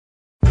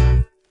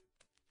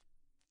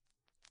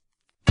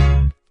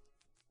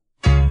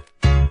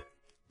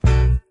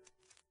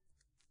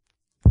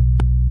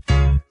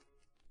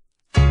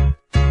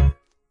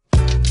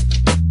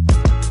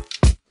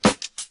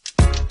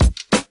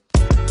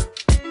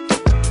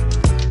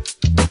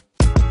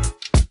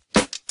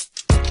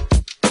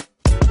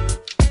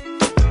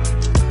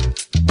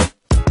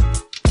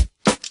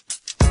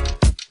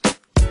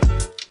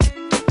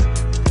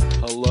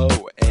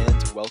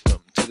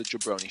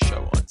Brony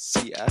Show on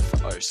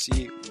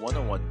CFRC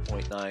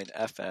 101.9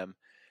 FM.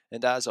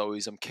 And as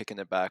always, I'm kicking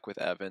it back with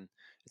Evan.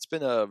 It's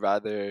been a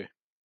rather,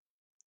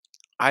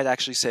 I'd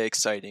actually say,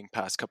 exciting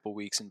past couple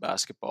weeks in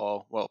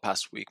basketball. Well,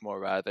 past week more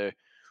rather,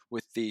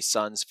 with the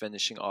Suns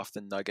finishing off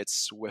the Nuggets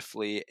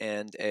swiftly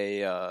and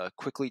a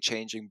quickly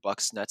changing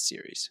Bucks-Nets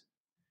series.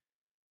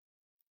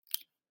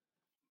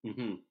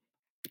 The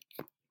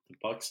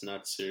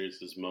Bucks-Nets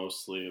series is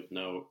mostly of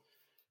note.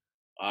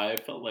 I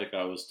felt like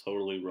I was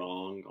totally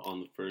wrong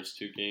on the first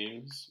two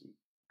games.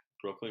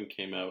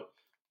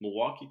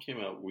 Milwaukee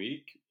came out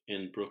weak,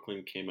 and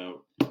Brooklyn came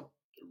out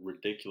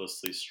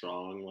ridiculously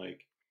strong.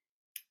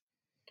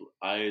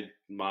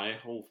 My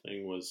whole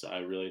thing was I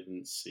really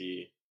didn't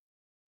see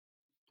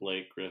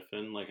Blake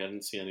Griffin. I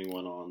didn't see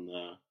anyone on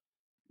the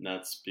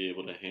Nets be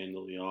able to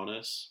handle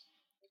Giannis.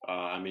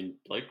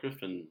 Blake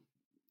Griffin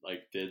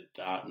did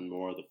that and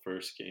more the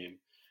first game,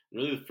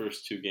 really the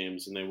first two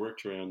games, and they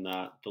worked around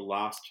that. The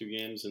last two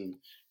games,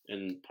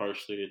 and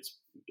partially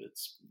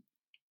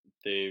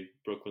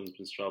Brooklyn's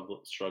been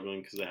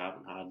struggling because they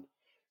haven't had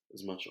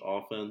as much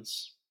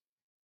offense,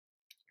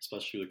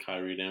 especially with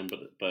Kyrie down.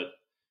 But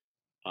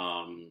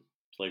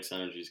Blake's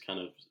energies kind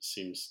of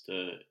seems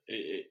to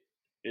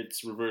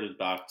it's reverted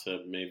back to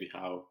maybe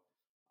how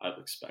I've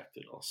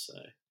expected, I'll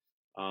say.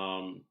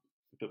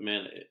 But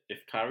man,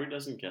 if Kyrie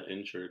doesn't get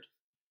injured,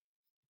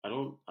 I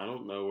don't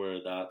know where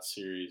that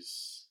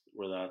series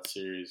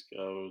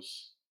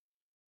goes.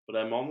 But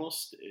I'm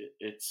almost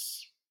it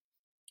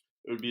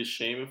would be a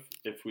shame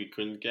if we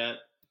couldn't get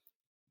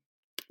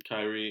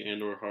Kyrie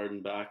and or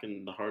Harden back,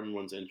 and the Harden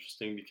one's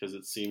interesting because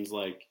it seems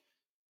like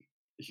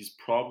he's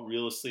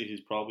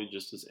probably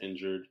just as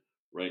injured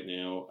right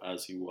now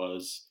as he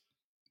was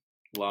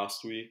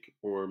last week,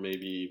 or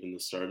maybe even the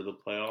start of the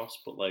playoffs.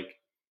 But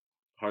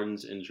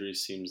Harden's injury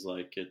seems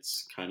like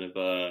it's kind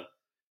of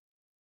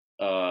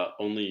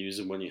only use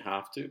him when you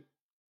have to.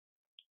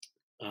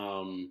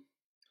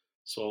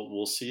 So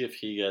we'll see if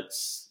he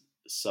gets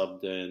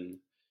subbed in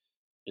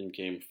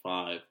Game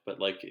 5. But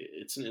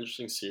it's an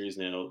interesting series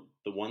now.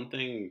 The one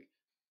thing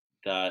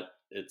that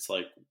it's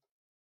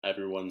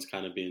everyone's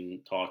kind of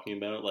been talking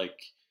about,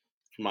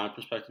 from my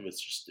perspective,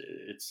 it's just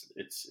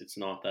it's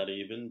not that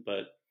even.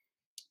 But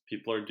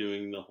people are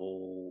doing the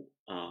whole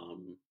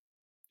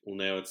well,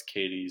 now it's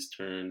KD's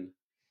turn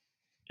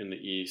in the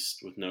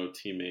East with no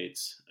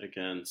teammates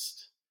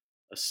against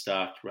a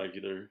stacked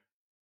regular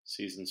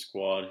season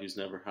squad who's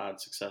never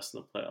had success in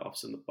the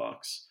playoffs in the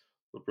Bucks.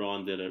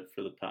 LeBron did it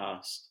for the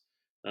past.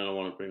 I don't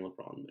want to bring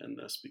LeBron in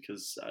this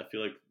because I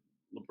feel like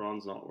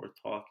LeBron's not worth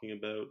talking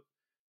about.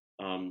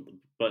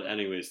 But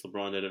anyways,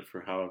 LeBron did it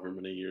for however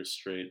many years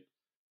straight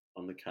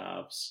on the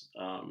Cavs.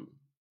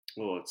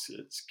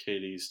 It's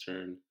KD's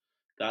turn.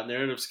 That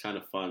narrative's kind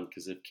of fun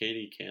because if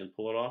KD can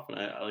pull it off, and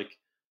I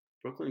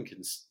Brooklyn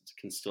can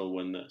still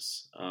win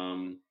this.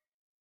 And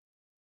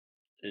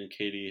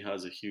KD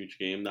has a huge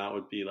game. That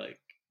would be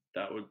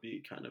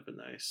kind of a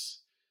nice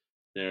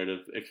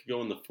narrative. It could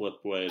go in the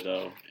flip way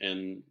though,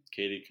 and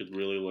KD could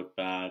really look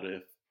bad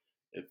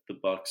if the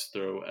Bucks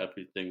throw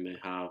everything they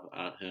have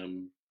at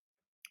him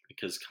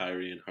because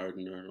Kyrie and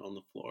Harden are on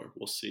the floor.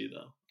 We'll see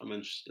though. I'm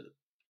interested.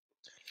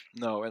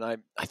 No, and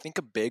I think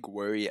a big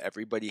worry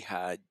everybody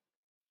had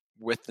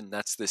with the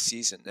Nets this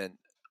season, and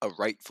a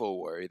rightful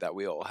worry that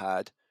we all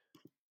had,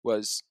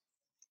 was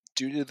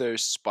due to their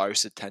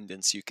sparse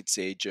attendance, you could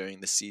say, during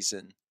the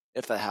season.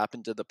 If that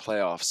happened to the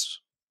playoffs,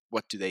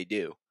 what do they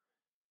do?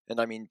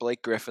 And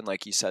Blake Griffin,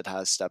 like you said,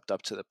 has stepped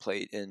up to the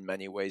plate in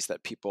many ways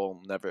that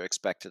people never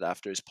expected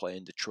after his play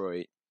in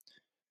Detroit.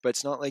 But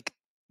it's not like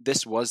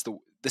this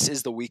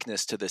is the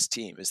weakness to this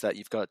team, is that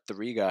you've got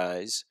three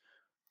guys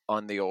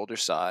on the older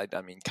side.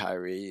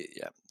 Kyrie,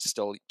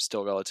 still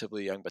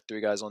relatively young, but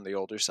three guys on the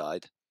older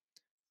side.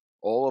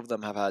 All of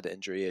them have had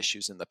injury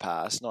issues in the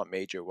past, not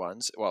major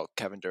ones. Well,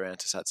 Kevin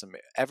Durant has had some.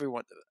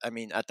 Everyone,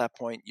 at that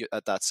point,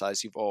 at that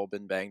size, you've all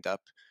been banged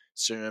up.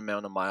 Certain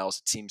amount of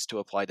miles, it seems to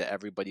apply to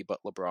everybody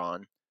but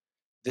LeBron.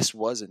 This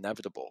was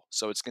inevitable,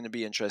 so it's going to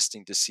be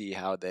interesting to see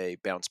how they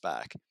bounce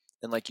back.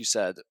 And like you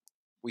said,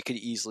 we could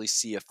easily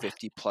see a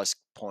 50-plus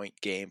point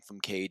game from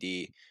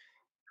KD.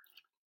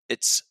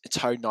 It's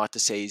hard not to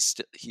say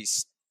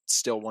he's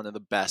still one of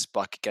the best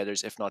bucket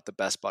getters, if not the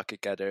best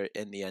bucket getter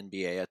in the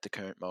NBA at the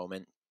current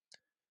moment.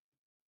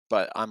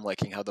 But I'm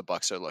liking how the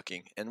Bucks are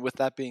looking. And with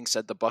that being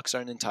said, the Bucks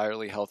aren't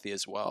entirely healthy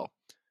as well.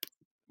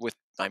 With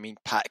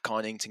Pat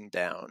Connaughton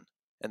down,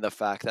 and the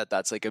fact that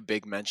that's a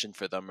big mention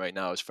for them right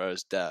now as far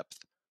as depth.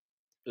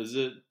 Is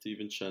it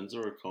DiVincenzo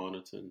or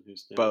Connaughton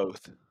who's down?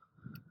 Both.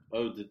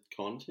 Oh, did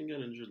Connaughton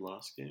get injured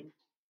last game?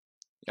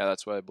 Yeah,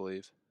 that's what I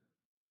believe.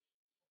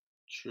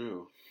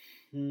 True.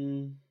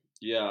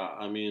 Yeah,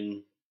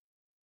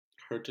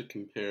 hard to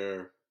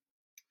compare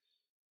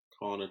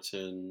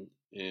Connaughton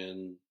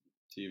and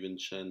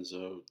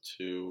DiVincenzo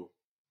to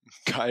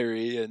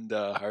Kyrie and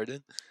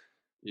Harden.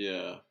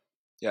 Yeah.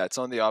 Yeah, it's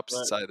on the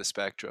opposite side of the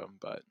spectrum,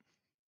 but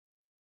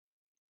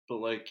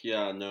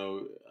yeah,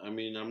 no.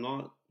 I'm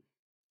not.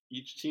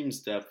 Each team's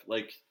depth,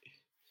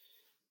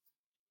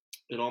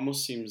 it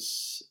almost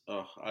seems.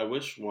 I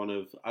wish one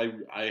of.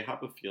 I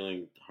have a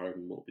feeling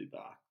Harden will be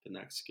back the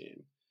next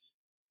game.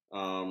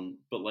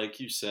 But like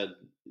you said,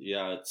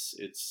 yeah,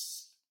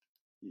 it's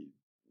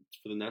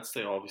for the Nets.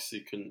 They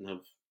obviously couldn't have,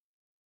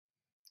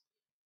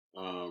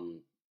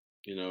 um,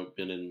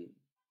 been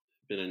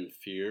in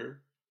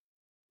fear.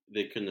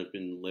 They couldn't have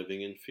been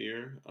living in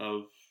fear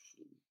of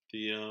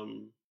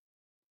the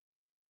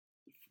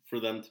for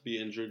them to be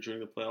injured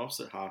during the playoffs.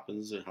 It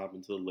happens. It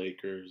happened to the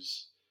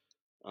Lakers.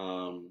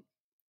 Um,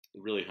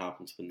 it really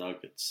happened to the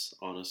Nuggets,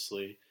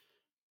 honestly.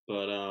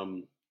 But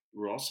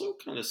we're also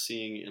kind of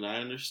seeing, and I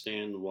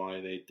understand why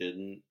they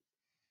didn't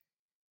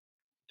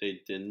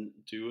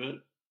do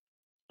it,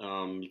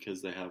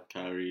 because they have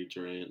Kyrie,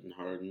 Durant, and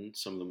Harden,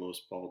 some of the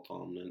most ball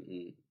dominant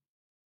and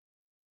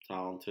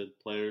talented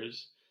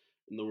players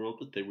in the world,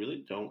 but they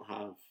really don't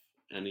have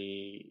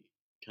any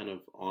kind of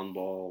on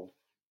ball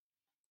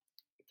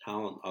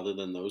talent other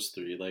than those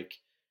three. Like,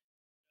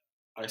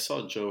 I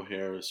saw Joe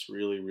Harris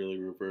really, really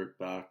revert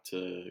back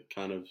to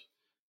kind of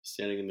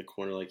standing in the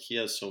corner. Like, he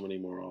has so many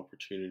more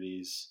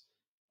opportunities.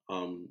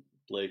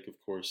 Blake, of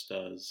course,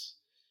 does.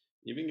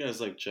 Even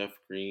guys like Jeff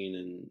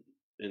Green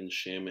and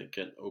Shamit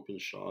get open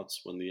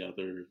shots when the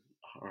other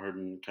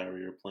Harden and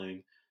Kyrie are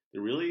playing.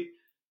 They're really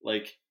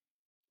like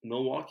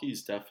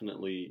Milwaukee's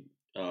definitely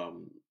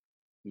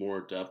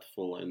more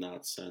depthful in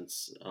that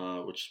sense,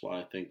 which is why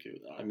I think.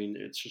 I mean,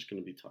 it's just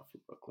going to be tough for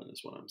Brooklyn,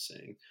 is what I'm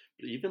saying.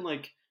 But even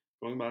like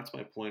going back to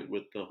my point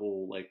with the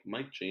whole like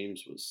Mike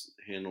James was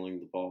handling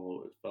the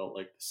ball, it felt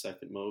like the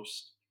second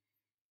most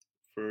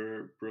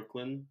for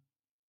Brooklyn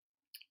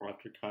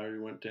after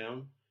Kyrie went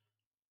down.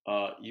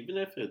 Even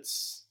if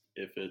it's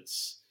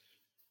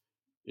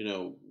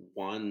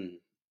one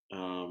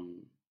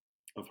um,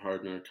 of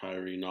Harden or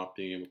Kyrie not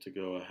being able to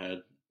go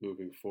ahead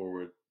moving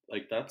forward,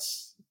 like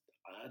that's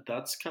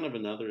kind of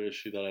another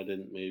issue that I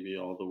didn't maybe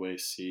all the way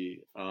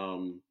see.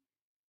 And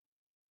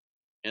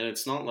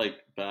it's not like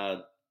bad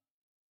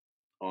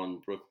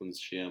on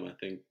Brooklyn's GM. I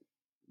think,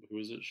 who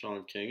is it,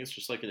 Sean King? It's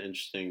just like an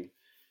interesting.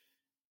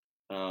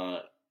 Uh,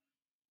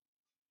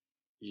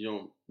 you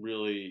don't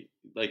really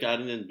like. I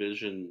didn't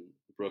envision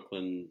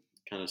Brooklyn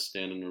kind of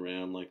standing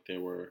around like they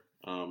were.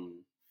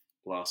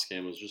 Last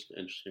game was just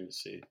interesting to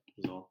see.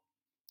 Was all.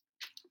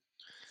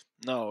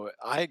 No,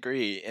 I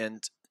agree,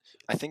 and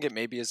I think it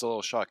maybe is a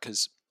little shock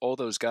because all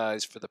those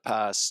guys for the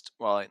past,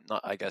 well,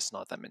 not I guess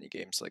not that many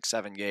games, like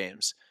 7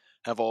 games,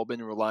 have all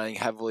been relying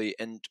heavily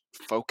and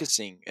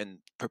focusing and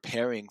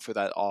preparing for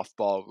that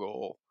off-ball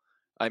role.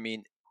 I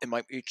mean, it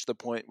might reach the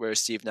point where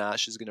Steve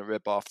Nash is going to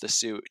rip off the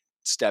suit,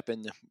 step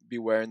in, be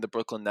wearing the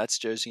Brooklyn Nets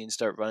jersey, and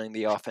start running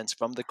the offense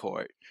from the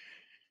court.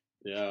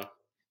 Yeah.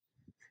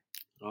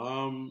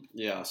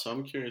 Yeah. So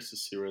I'm curious to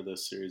see where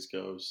this series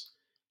goes.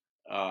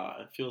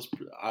 It feels.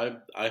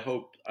 I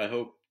hope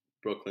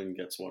Brooklyn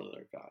gets one of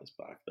their guys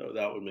back though.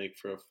 That would make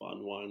for a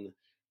fun one,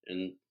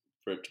 and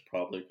for it to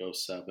probably go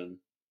seven.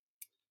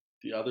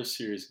 The other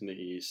series in the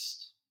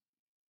East,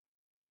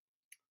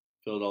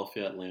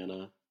 Philadelphia,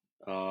 Atlanta.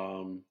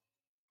 Um,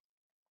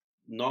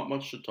 Not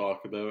much to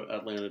talk about.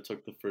 Atlanta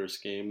took the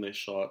first game. They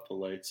shot the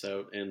lights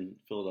out, and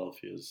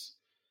Philadelphia's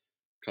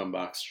come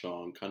back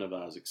strong, kind of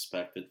as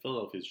expected.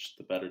 Philadelphia's just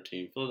the better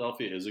team.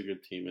 Philadelphia is a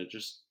good team.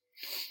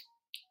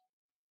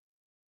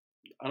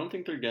 I don't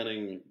think they're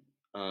getting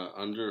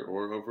under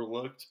or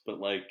overlooked, but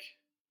like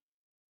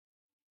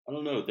I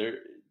don't know,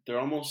 they're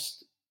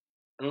almost.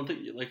 I don't think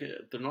like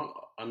they're not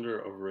under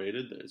or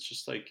overrated. It's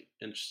just like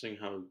interesting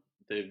how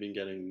they've been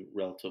getting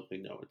relatively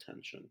no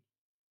attention.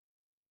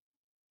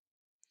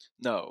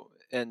 No,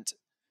 and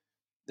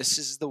this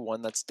is the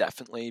one that's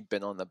definitely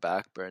been on the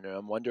back burner.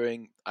 I'm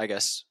wondering, I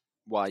guess,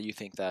 why you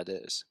think that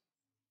is.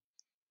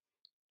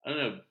 I don't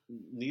know.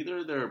 Neither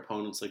of their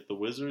opponents, like the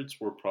Wizards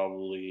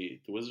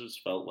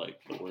felt like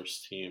the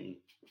worst team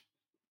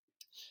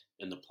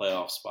in the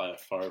playoffs by a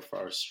far,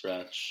 far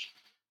stretch.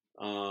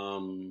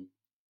 Um,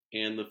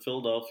 and the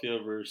Philadelphia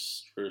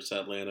versus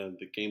Atlanta,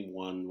 the game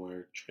one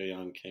where Trey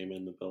Young came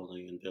in the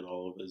building and did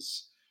all of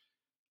his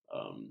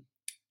um,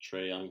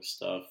 Trey Young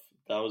stuff,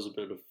 that was a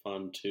bit of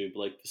fun too.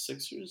 But like the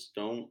Sixers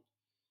don't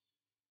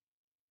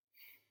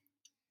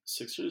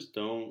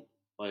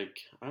like.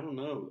 I don't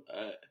know.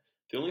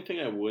 The only thing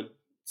I would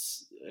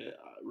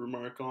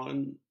remark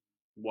on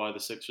why the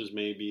Sixers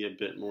may be a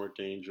bit more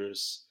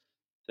dangerous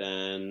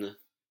than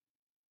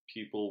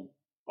people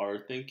are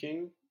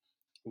thinking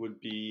would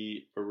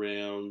be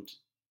around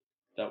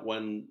that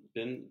when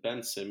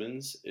Ben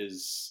Simmons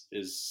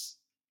is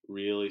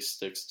really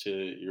sticks to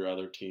your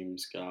other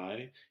team's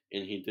guy,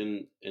 and he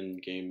didn't in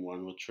game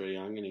one with Trey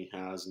Young, and he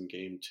has in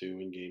game two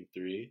and game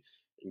three.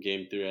 In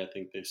game three, I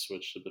think they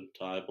switched a bit of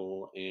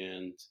Tybal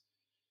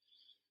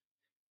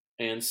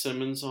and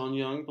Simmons on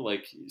Young, but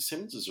like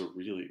Simmons is a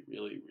really,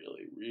 really,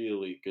 really,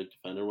 really good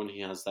defender when he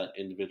has that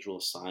individual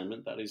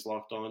assignment that he's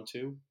locked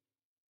onto.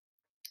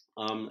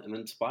 And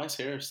then Tobias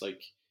Harris,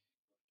 like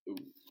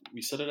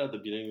we said it at the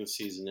beginning of the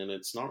season, and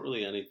it's not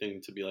really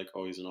anything to be like,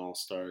 oh, he's an all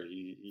star.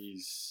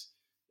 He's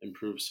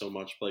improved so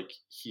much, but like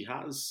he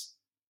has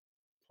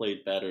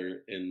played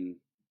better in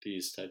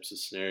these types of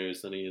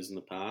scenarios than he is in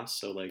the past.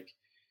 So like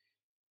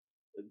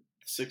the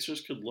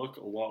Sixers could look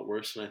a lot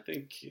worse, and I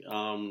think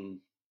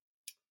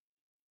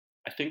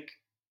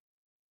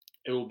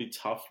it will be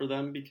tough for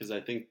them because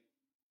I think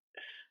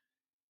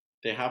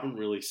they haven't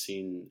really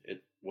seen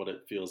it what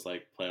it feels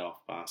like playoff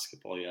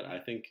basketball yet. I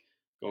think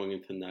going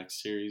into the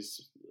next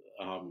series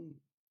um,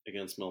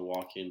 against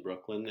Milwaukee and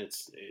Brooklyn,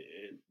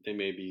 they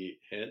may be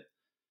hit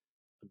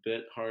a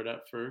bit hard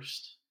at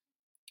first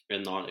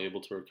and not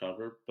able to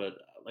recover. But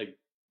like the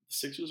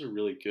Sixers are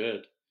really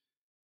good.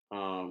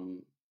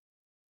 Um,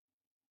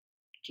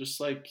 just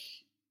like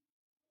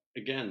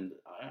again,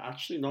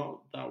 actually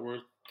not that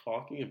worth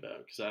talking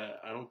about because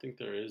I don't think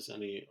there is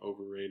any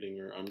overrating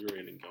or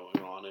underrating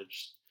going on.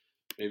 It's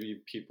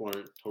maybe people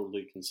aren't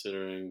totally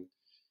considering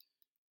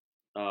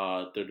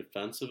their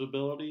defensive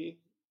ability.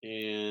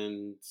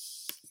 And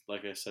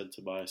like I said,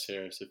 Tobias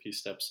Harris, if he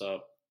steps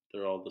up,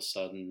 they're all of a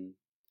sudden,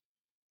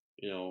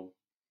 you know,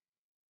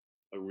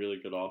 a really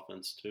good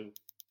offense too.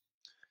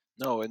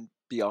 No, and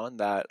beyond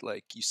that,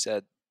 like you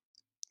said,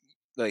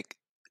 like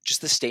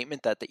just the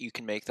statement that you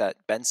can make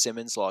that Ben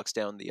Simmons locks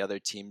down the other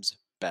team's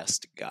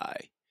best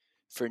guy.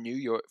 For New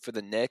York, for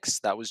the Knicks,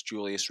 that was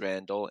Julius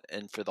Randle,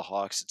 and for the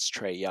Hawks, it's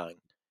Trey Young.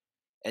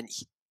 And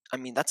I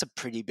mean, that's a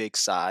pretty big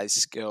size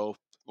skill.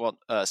 Well,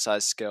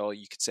 size skill,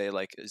 you could say,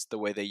 like, is the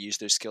way they use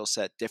their skill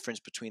set difference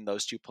between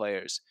those two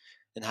players.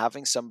 And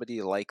having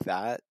somebody like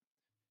that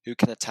who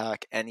can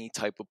attack any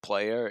type of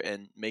player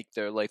and make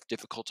their life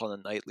difficult on a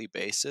nightly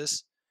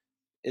basis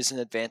is an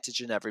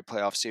advantage in every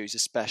playoff series,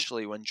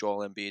 especially when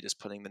Joel Embiid is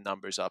putting the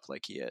numbers up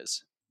like he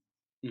is.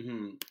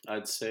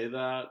 I'd say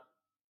that.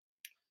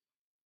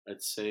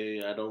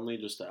 I'd only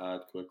just to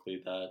add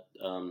quickly that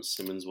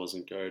Simmons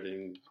wasn't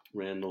guarding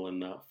Randall in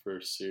that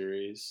first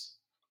series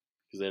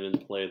because they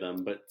didn't play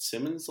them. But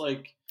Simmons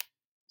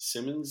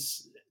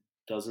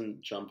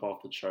doesn't jump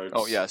off the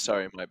Oh charts yeah,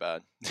 sorry, my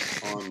bad.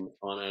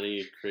 on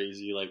any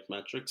crazy like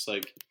metrics.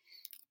 Like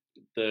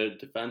the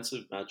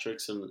defensive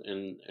metrics and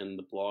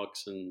the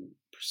blocks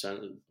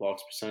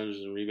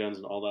percentages and rebounds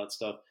and all that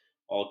stuff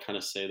all kind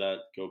of say that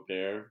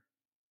Gobert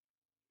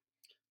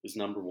is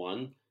number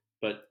one.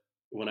 But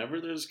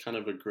whenever there's kind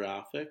of a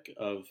graphic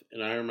of,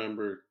 and I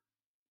remember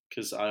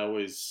because I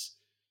always,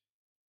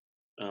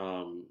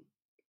 um,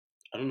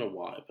 I don't know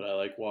why, but I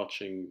like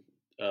watching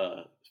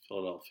uh,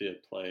 Philadelphia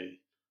play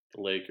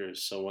the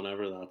Lakers. So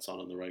whenever that's on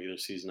in the regular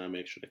season, I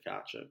make sure to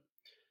catch it.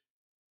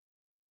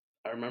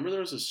 I remember there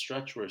was a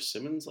stretch where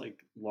Simmons like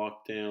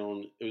locked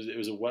down. It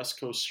was a West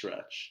Coast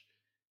stretch,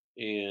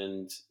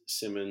 and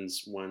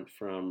Simmons went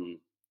from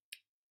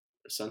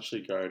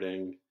essentially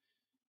guarding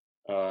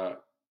uh,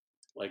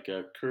 like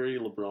a Curry,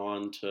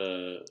 LeBron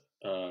to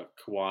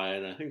Kawhi,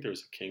 and I think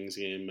there's a Kings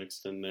game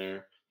mixed in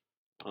there.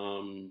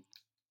 Um,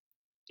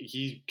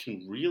 he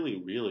can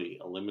really, really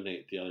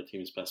eliminate the other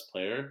team's best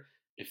player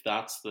if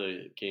that's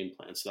the game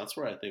plan. So that's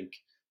where I think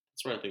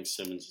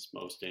Simmons is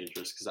most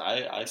dangerous because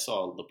I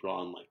saw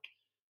LeBron like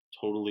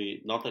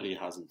totally not that he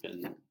hasn't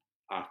been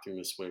acting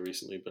this way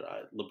recently,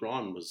 but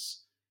LeBron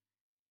was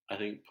I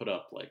think put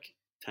up like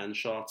 10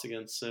 shots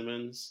against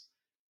Simmons,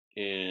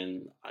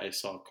 and I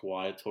saw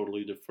Kawhi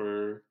totally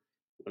defer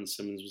when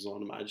Simmons was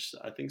on him.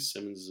 I think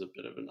Simmons is a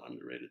bit of an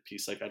underrated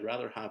piece. Like I'd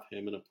rather have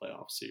him in a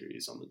playoff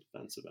series on the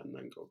defensive end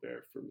than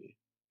Gobert for me,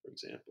 for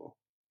example.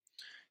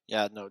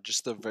 Yeah, no,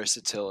 just the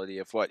versatility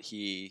of what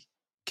he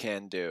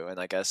can do, and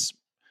I guess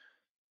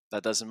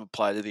that doesn't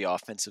apply to the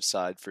offensive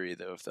side for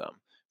either of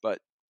them.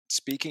 But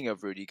speaking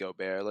of Rudy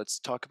Gobert, let's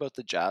talk about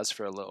the Jazz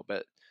for a little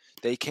bit.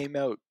 They came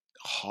out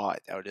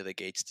hot out of the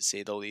gates, to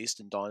say the least,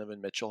 and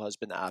Donovan Mitchell has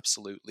been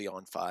absolutely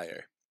on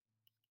fire.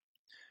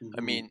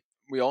 I hmm mean,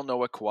 we all know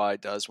what Kawhi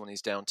does when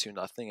he's down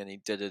 2-0, and he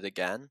did it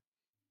again.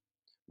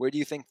 Where do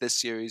you think this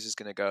series is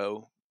going to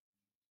go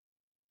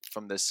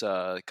from this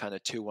kind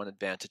of 2-1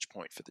 advantage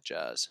point for the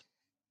Jazz?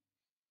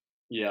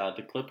 Yeah,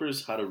 the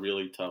Clippers had a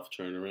really tough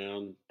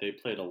turnaround. They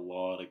played a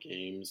lot of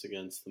games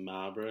against the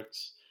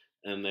Mavericks,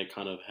 and they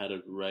kind of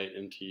headed right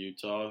into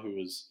Utah, who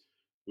was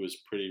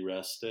pretty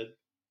rested.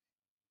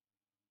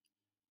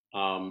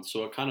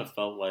 So it kind of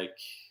felt like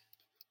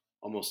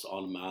almost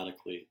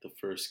automatically the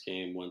first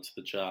game went to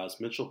the Jazz.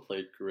 Mitchell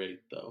played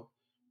great though.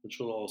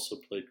 Mitchell also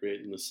played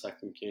great in the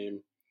second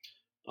game.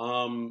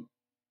 Um,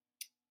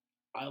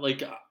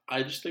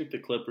 I just think the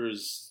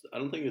Clippers. I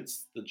don't think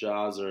it's the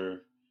Jazz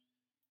are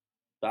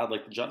bad.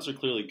 Like the Jazz are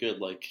clearly good.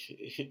 Like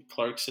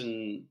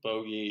Clarkson,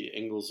 Bogey,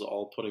 Ingles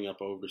all putting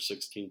up over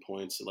 16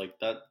 points. Like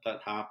that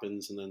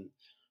happens, and then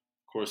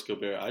of course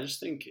Gobert. I just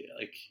think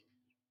like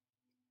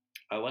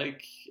I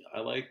like I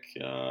like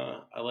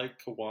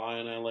Kawhi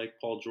and I like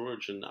Paul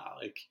George, and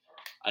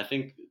I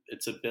think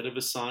it's a bit of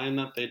a sign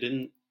that they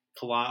didn't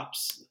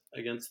collapse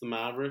against the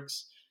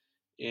Mavericks.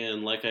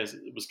 And like I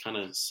was kind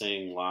of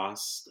saying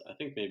last, I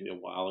think maybe a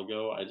while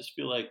ago, I just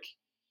feel like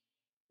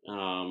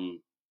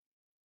um,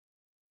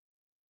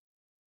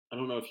 I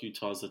don't know if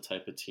Utah's the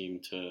type of team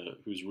to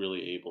who's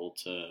really able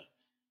to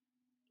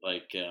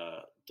like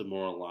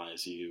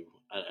demoralize you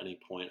at any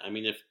point. I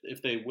mean,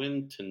 if they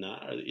win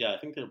tonight, yeah, I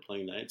think they're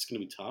playing tonight. It's going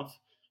to be tough,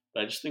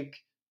 But I just think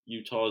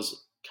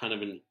Utah's kind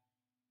of an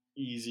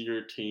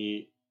easier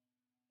team.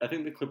 I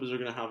think the Clippers are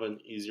going to have an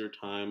easier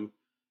time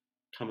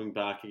coming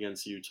back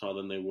against Utah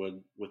than they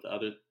would with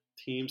other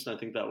teams, and I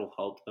think that will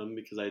help them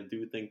because I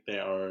do think they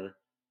are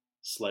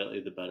slightly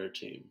the better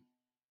team.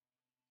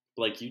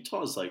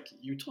 Utah's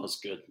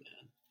good,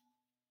 man.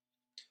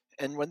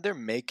 And when they're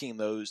making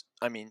those,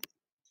 I mean,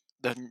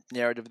 the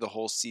narrative the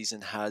whole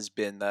season has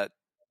been that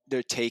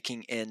they're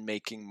taking in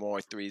making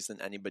more threes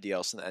than anybody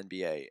else in the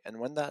NBA. And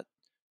when that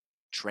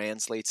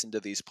translates into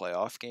these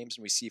playoff games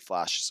and we see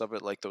flashes of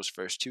it like those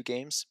first two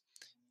games,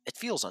 it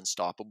feels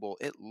unstoppable.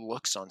 It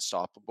looks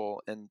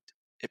unstoppable, and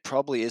it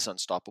probably is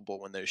unstoppable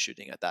when they're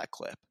shooting at that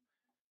clip.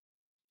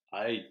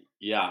 I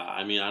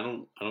mean I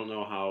don't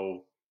know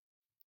how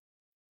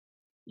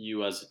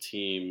you as a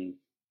team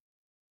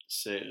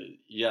say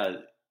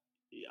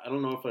I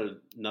don't know if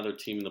another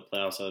team in the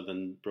playoffs other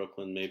than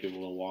Brooklyn, maybe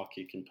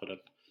Milwaukee, can put up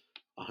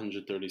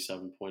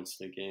 137 points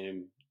in a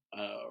game,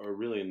 or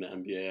really in the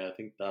NBA. I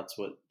think that's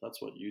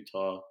what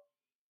Utah.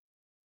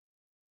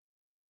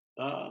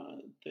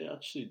 They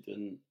actually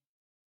didn't.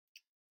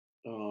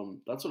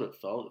 That's what it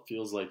felt. It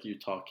feels like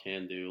Utah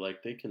can do.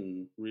 Like they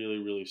can really,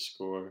 really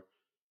score.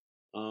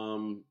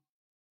 Um,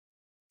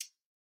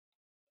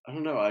 I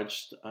don't know.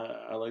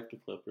 I like the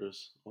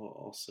Clippers.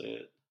 I'll say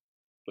it.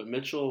 But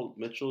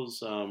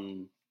Mitchell's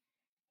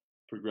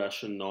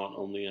progression not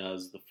only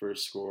as the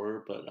first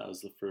scorer but as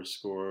the first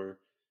scorer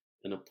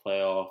in a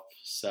playoff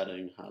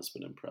setting has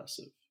been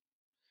impressive.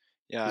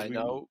 Yeah, Because I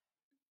know.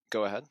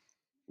 Go ahead.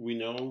 we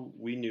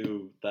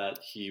knew that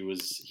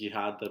he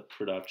had the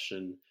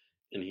production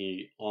and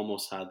he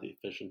almost had the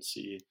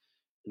efficiency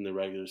in the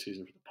regular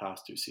season for the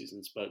past two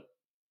seasons, but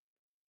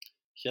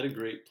he had a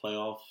great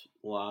playoff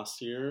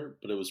last year,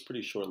 but it was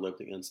pretty short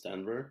lived against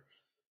Denver.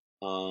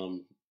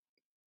 Um,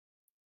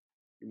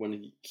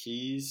 when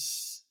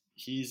he's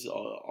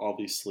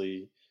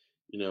obviously,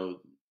 you know,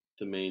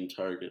 the main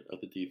target of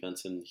the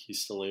defense, and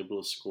he's still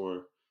able to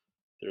score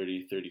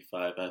 30,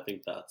 35. I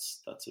think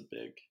that's a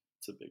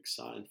big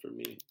sign for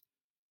me.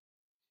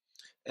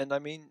 And I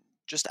mean,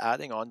 just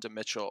adding on to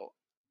Mitchell,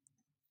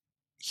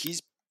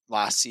 he's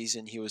last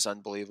season he was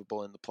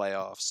unbelievable in the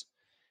playoffs,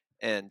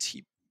 and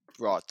he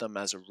brought them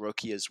as a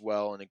rookie as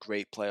well in a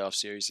great playoff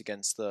series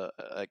against the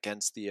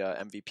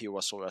MVP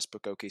Russell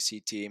Westbrook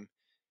OKC team.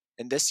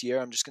 And this year,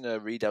 I'm just going to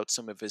read out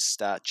some of his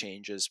stat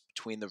changes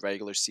between the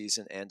regular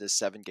season and his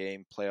 7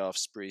 game playoff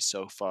spree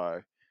so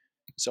far.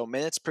 So,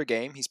 minutes per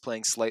game, he's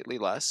playing slightly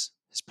less.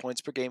 His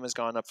points per game has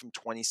gone up from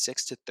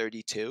 26 to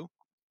 32.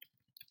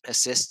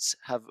 Assists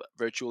have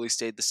virtually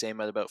stayed the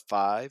same at about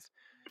 5.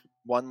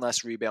 One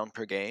less rebound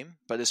per game.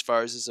 But as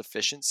far as his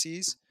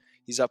efficiencies,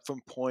 he's up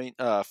from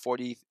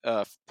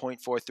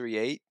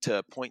 0.438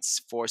 to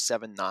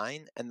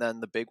 0.479. And then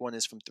the big one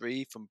is from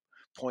 3, from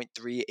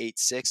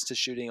 0.386 to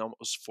shooting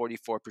almost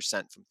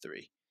 44% from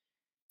 3.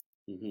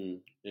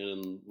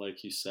 And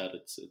like you said,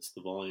 it's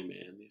the volume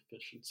and the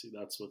efficiency.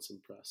 That's what's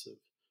impressive.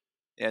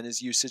 And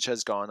his usage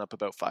has gone up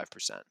about 5%.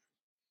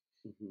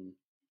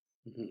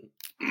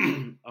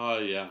 Oh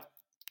yeah.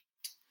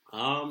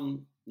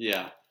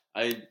 Yeah.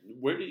 I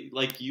where do you,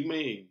 like you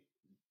may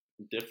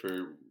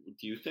differ.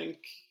 Do you think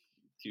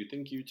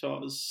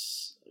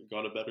Utah's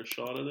got a better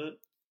shot at it?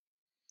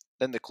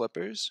 Then the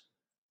Clippers,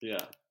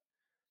 Yeah.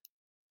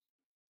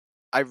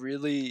 I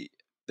really,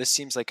 this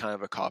seems like kind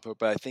of a cop out,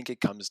 but I think it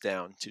comes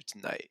down to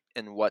tonight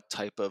and what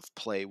type of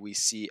play we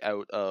see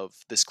out of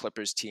this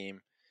Clippers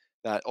team.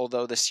 That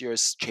although this year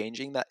is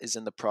changing, that is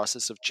in the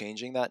process of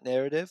changing that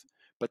narrative,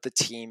 but the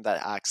team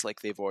that acts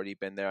like they've already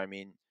been there, I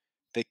mean,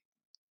 they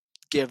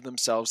give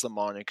themselves the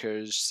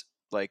monikers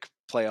like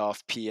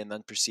playoff P and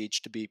then proceed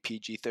to be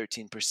PG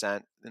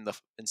 13% in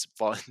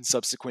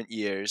subsequent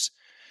years.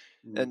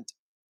 Mm. And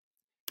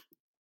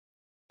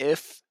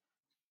if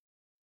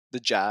the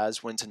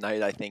Jazz win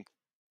tonight, I think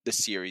the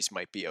series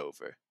might be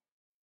over.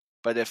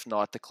 But if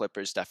not, the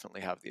Clippers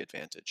definitely have the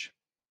advantage.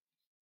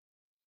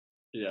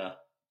 Yeah.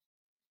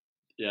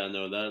 Yeah.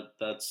 No,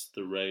 that's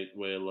the right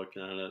way of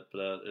looking at it.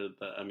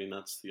 But I mean,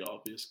 that's the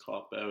obvious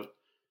cop out.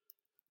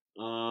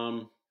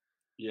 Um.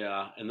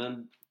 Yeah. And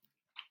then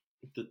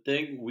the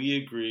thing we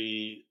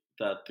agree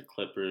that the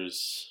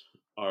Clippers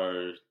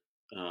are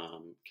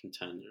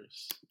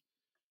contenders.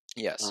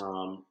 Yes.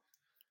 Um,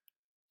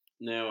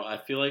 Now, I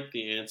feel like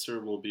the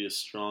answer will be a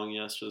strong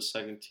yes for the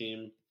second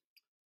team,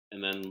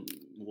 and then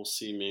we'll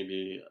see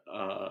maybe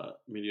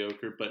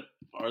mediocre. But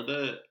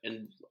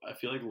and I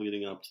feel like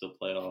leading up to the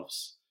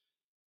playoffs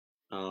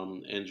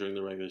and during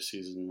the regular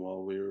season,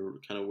 while we were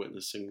kind of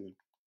witnessing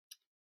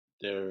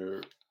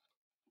their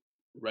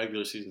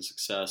regular season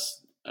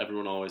success,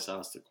 everyone always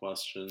asks the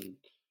question,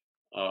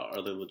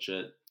 are they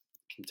legit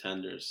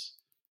contenders?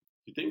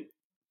 Do you think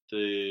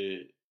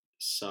the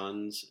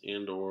Suns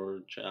and or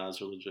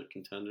Jazz are legit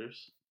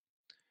contenders?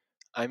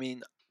 I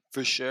mean,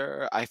 for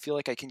sure, I feel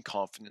like I can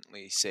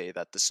confidently say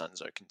that the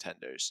Suns are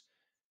contenders.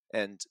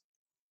 And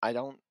I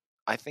don't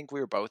I think we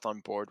were both on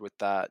board with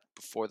that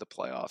before the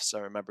playoffs. I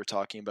remember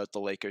talking about the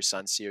Lakers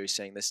Suns series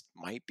saying this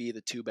might be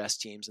the two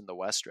best teams in the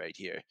West right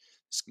here.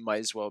 This might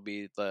as well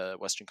be the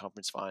Western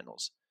Conference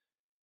Finals.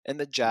 And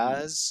the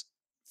Mhm. Jazz,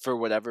 for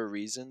whatever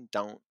reason,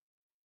 don't,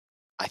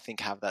 I think,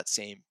 have that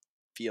same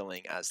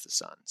feeling as the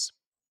Suns.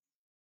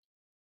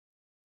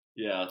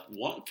 Yeah,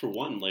 one for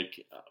one,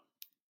 like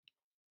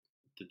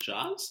the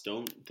Jazz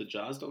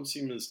don't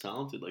seem as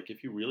talented. Like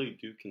if you really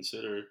do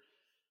consider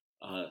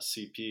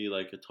CP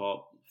like a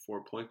top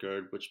 4 point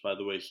guard, which by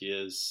the way he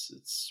is,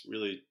 it's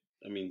really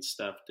I mean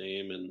Steph,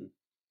 Dame, and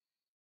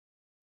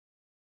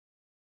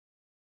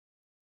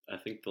I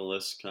think the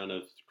list kind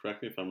of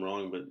correct me if I'm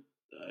wrong, but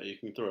you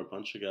can throw a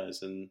bunch of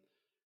guys in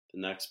the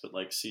next, but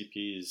like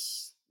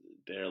CP's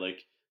there,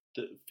 like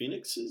the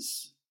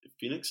Phoenix's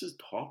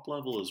top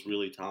level is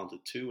really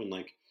talented too, and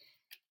like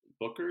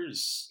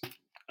Booker's,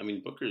 I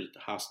mean Booker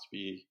has to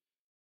be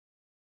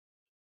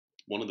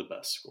one of the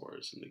best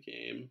scorers in the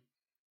game.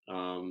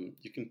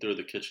 You can throw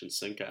the kitchen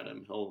sink at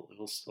him;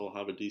 he'll still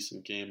have a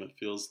decent game. It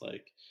feels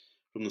like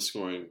from the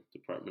scoring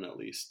department at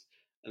least.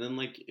 And then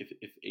like if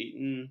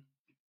Aiton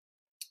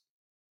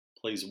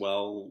plays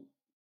well,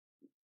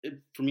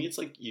 for me it's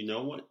like you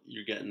know what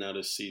you're getting out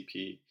of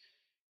CP.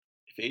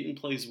 If Aiton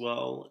plays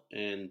well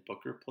and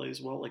Booker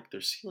plays well, like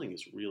their ceiling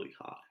is really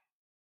high.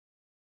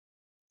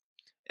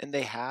 And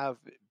they have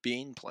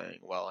been playing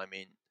well. I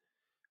mean,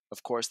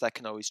 of course, that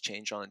can always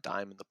change on a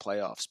dime in the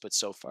playoffs, but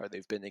so far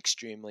they've been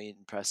extremely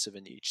impressive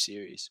in each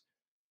series.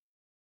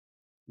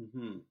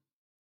 Hmm.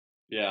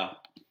 Yeah,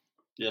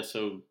 yeah.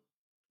 So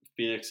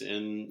Phoenix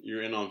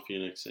you're in on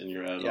Phoenix and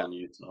you're out Yeah, on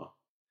Utah.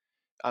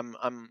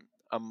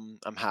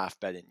 I'm half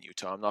betting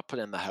Utah. I'm not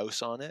putting the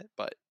house on it,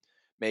 but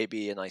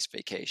maybe a nice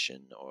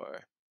vacation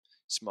or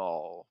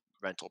small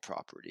rental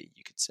property,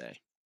 you could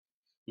say.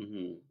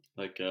 Hmm.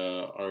 Like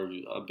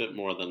RV, a bit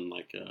more than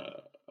like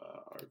a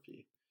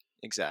RV.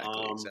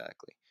 Exactly, Um,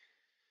 exactly.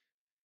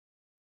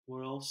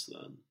 what else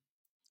then?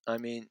 I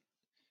mean,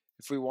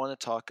 if we want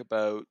to talk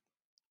about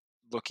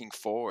looking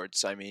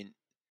forwards, I mean,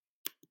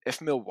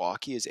 if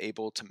Milwaukee is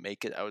able to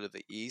make it out of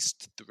the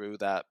East through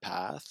that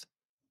path,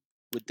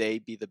 would they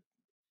be the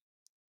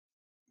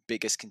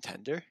biggest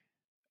contender?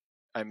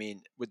 I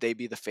mean, would they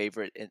be the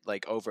favorite in,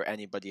 like over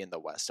anybody in the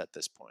West at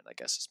this point? I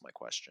guess is my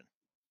question.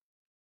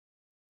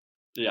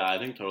 Yeah, I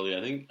think totally.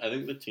 I think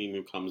the team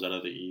who comes out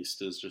of the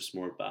East is just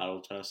more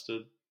battle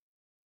tested.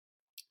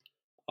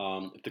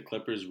 If the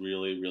Clippers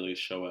really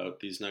show out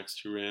these next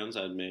two rounds,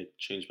 I may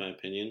change my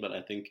opinion. But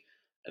I think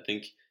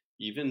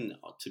even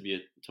to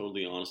be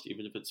totally honest,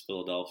 even if it's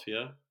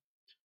Philadelphia,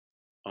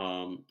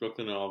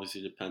 Brooklyn it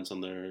obviously depends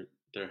on their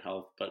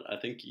health. But I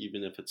think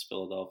even if it's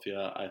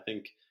Philadelphia, I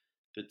think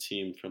the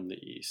team from the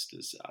East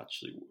is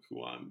actually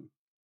who I'm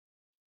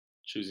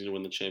choosing to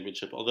win the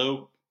championship.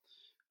 Although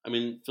I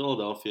mean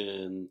Philadelphia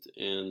and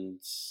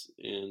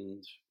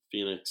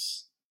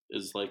Phoenix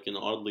is like an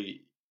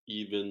oddly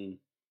even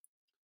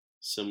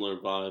similar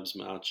vibes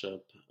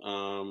matchup.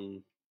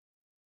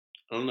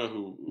 I don't know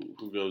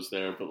who goes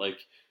there, but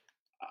like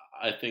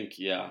I think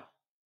yeah,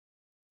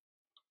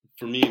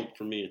 for me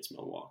it's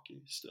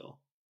Milwaukee still.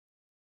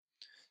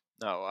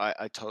 No,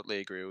 I totally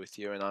agree with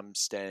you, and I'm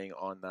staying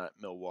on that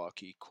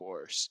Milwaukee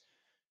course.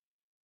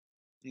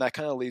 And that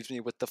kind of leaves me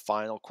with the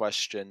final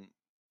question.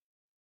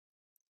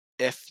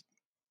 If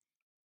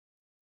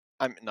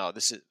I'm no,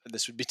 this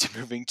would be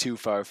moving too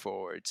far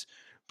forwards,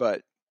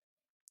 but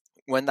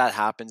when that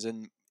happens,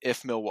 and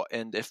if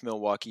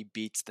Milwaukee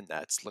beats the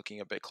Nets, looking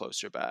a bit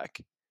closer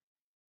back,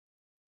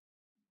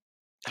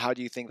 how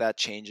do you think that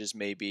changes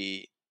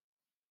maybe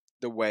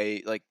the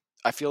way like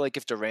I feel like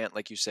if Durant,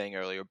 like you saying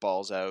earlier,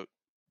 balls out,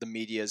 the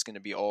media is going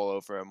to be all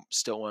over him.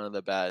 Still one of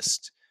the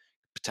best,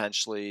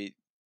 potentially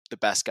the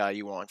best guy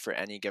you want for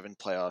any given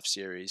playoff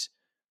series.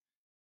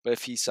 But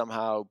if he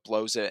somehow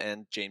blows it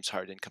and James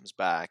Harden comes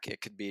back,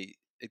 it could be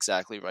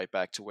exactly right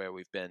back to where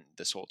we've been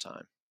this whole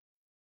time.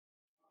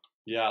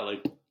 Yeah,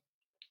 like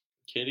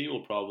KD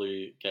will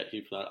probably get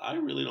heat for that. I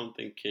really don't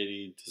think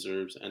KD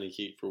deserves any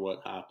heat for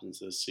what happens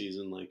this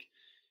season. Like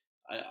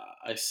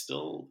I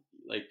still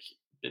like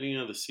beginning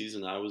of the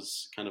season I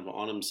was kind of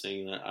on him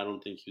saying that I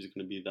don't think he was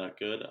going to be that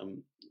good.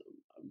 I'm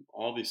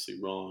obviously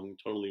wrong,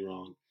 totally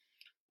wrong.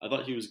 I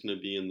thought he was going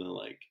to be in the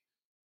like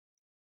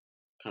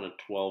kind of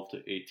 12th to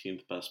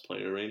 18th best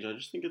player range. I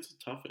just think it's a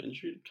tough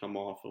injury to come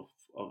off of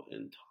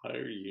an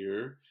entire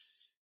year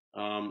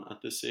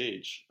at this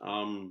age.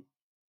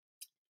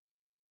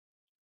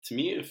 To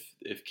me,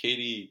 if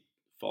Katie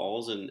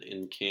falls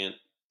and can't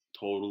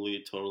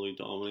totally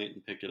dominate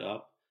and pick it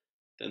up,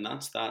 then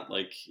that's that.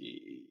 Like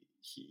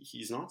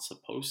he's not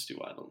supposed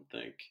to. I don't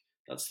think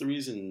that's the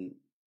reason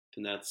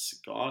the Nets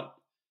got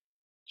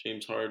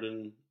James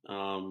Harden.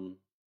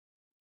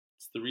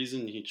 It's the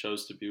reason he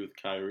chose to be with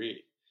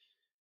Kyrie.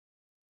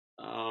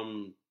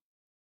 Um,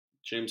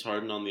 James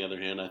Harden, on the other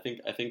hand, I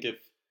think if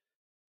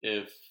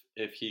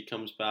if he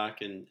comes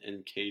back and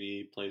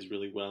Katie plays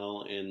really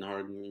well and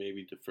Harden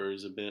maybe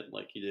defers a bit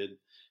like he did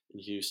in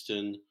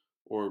Houston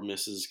or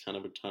misses kind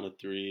of a ton of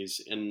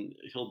threes and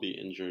he'll be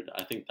injured,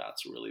 I think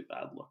that's a really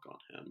bad look on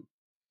him.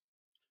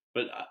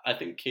 But I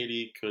think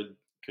Katie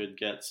could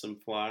get some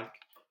flack.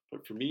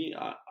 But for me,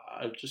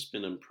 I've just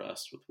been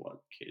impressed with what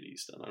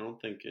KD's done. I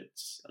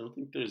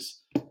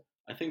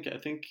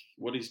think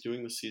what he's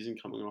doing this season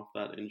coming off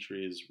that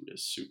injury is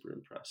super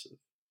impressive.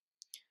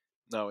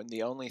 No, and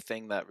the only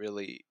thing that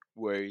really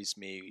worries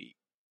me,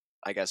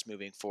 I guess,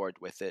 moving forward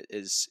with it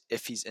is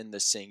if he's in the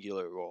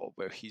singular role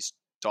where he's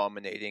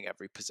dominating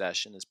every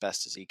possession as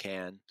best as he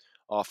can,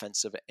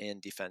 offensive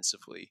and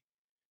defensively.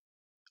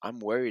 I'm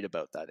worried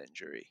about that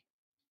injury.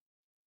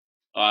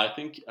 I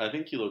think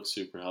he looks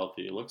super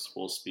healthy. He looks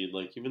full speed.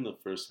 Like even the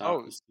first half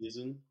of Oh, the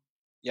season,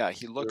 yeah,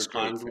 he there looks were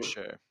great times for where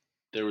sure.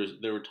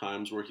 there were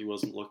times where he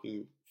wasn't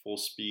looking full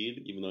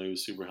speed, even though he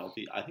was super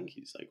healthy. I think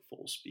he's like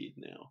full speed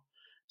now.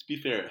 To be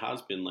fair, it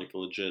has been like a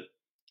legit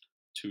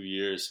 2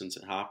 years since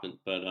it happened,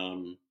 but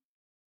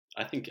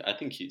I think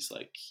he's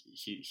like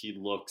he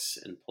looks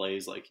and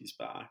plays like he's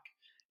back,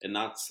 and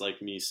that's like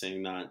me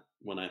saying that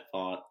when I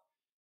thought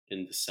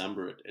in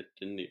December it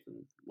didn't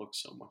even look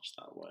so much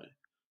that way.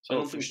 So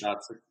Oh, for sure.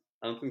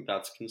 I don't think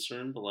that's a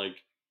concern, but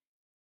like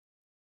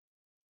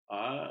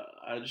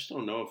I just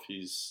don't know if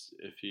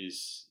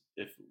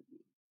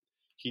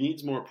he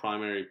needs more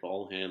primary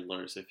ball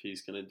handlers if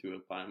he's gonna do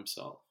it by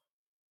himself.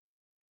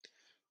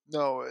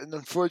 No, and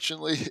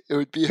unfortunately, it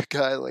would be a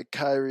guy like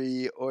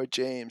Kyrie or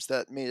James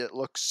that made it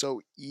look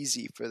so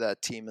easy for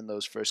that team in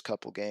those first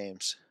couple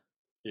games.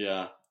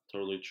 Yeah,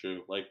 totally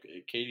true. Like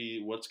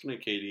Katie, what's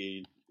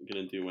Katie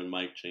gonna do when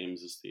Mike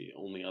James is the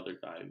only other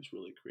guy who's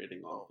really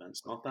creating Oh,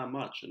 offense? Not that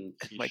much, and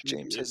and he Mike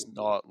shouldn't James be has able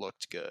to. not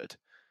looked good.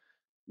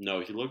 No,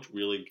 he looked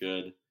really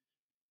good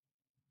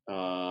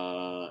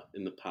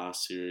in the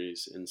past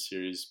series, in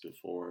series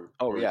before,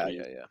 Oh or yeah,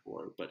 games yeah, yeah.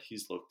 before, but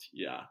he's looked,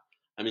 yeah.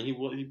 I mean,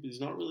 he's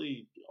not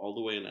really all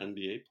the way an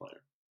NBA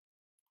player.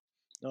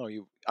 No,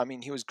 I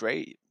mean, he was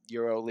great.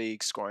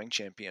 EuroLeague scoring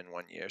champion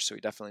one year, so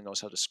he definitely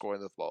knows how to score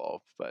the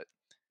ball. But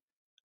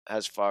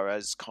as far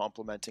as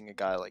complimenting a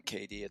guy like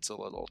KD, it's a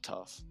little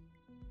tough.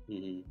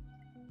 Hmm.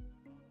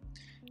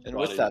 And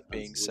with Body that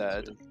being defensively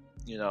said, too.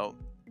 you know,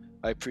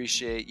 I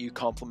appreciate you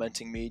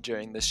complimenting me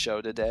during this show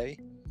today.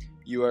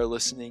 You are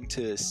listening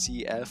to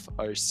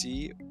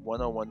CFRC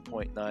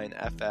 101.9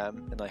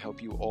 FM, and I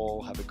hope you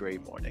all have a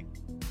great morning.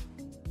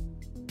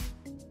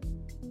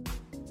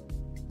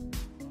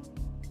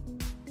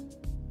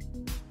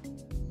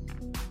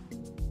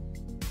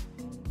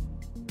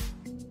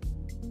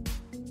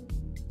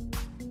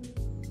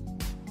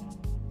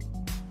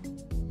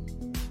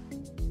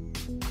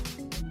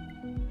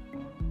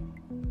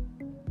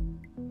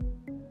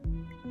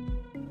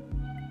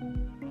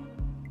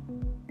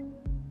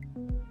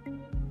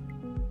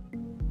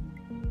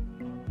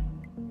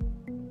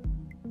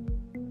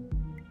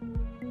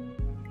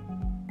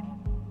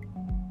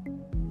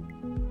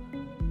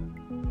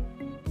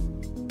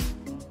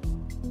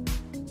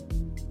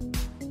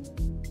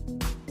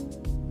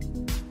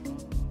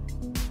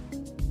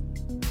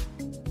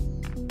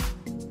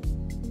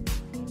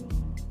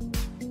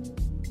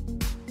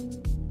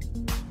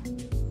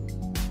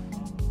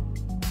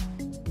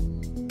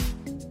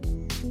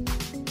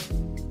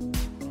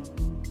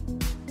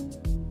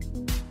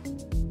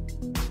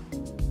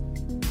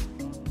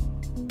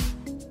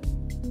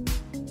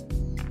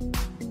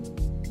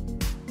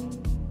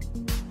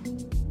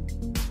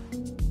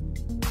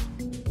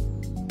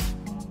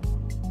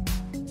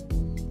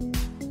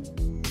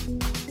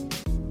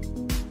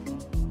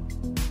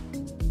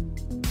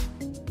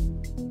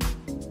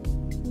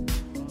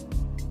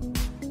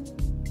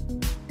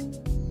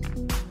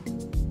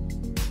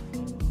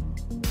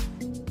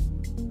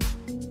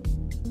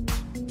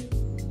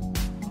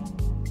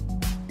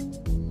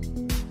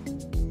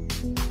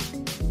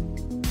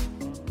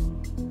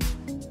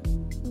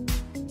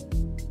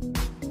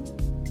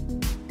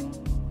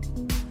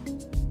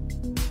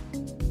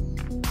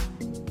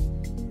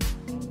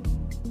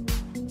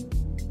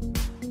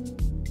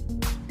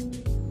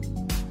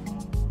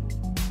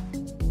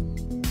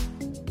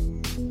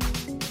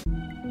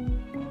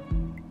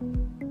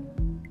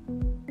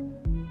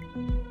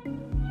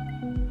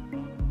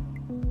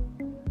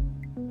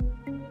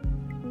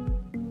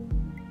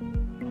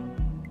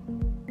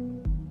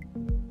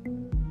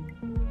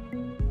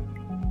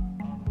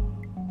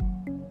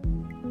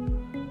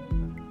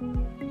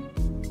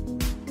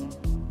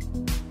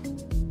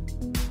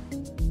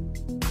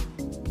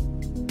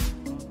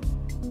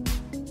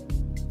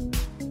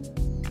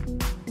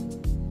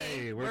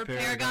 We're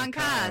Paragon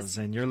Cause,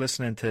 and you're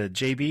listening to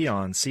JB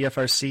on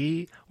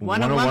CFRC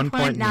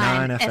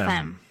 101.9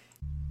 FM.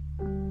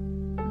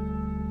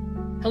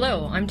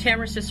 Hello, I'm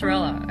Tamara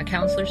Cicerella, a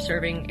counselor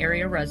serving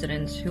area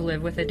residents who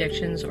live with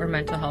addictions or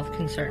mental health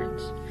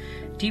concerns.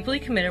 Deeply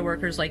committed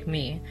workers like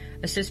me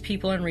assist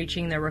people in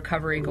reaching their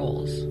recovery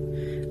goals.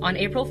 On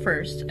April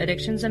 1st,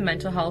 Addictions and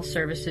Mental Health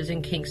Services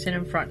in Kingston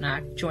and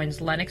Frontenac joins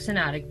Lennox and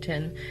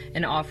Addington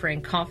in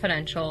offering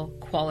confidential,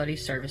 quality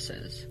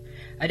services.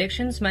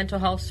 Addictions Mental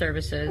Health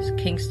Services,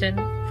 Kingston,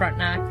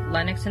 Frontenac,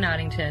 Lennox, and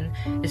Addington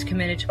is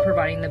committed to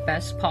providing the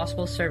best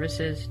possible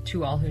services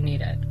to all who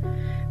need it.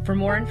 For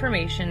more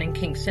information in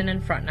Kingston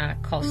and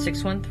Frontenac, call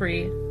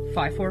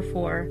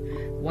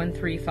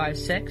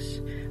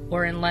 613-544-1356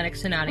 or in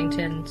Lennox and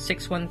Addington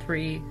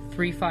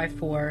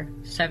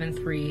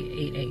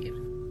 613-354-7388.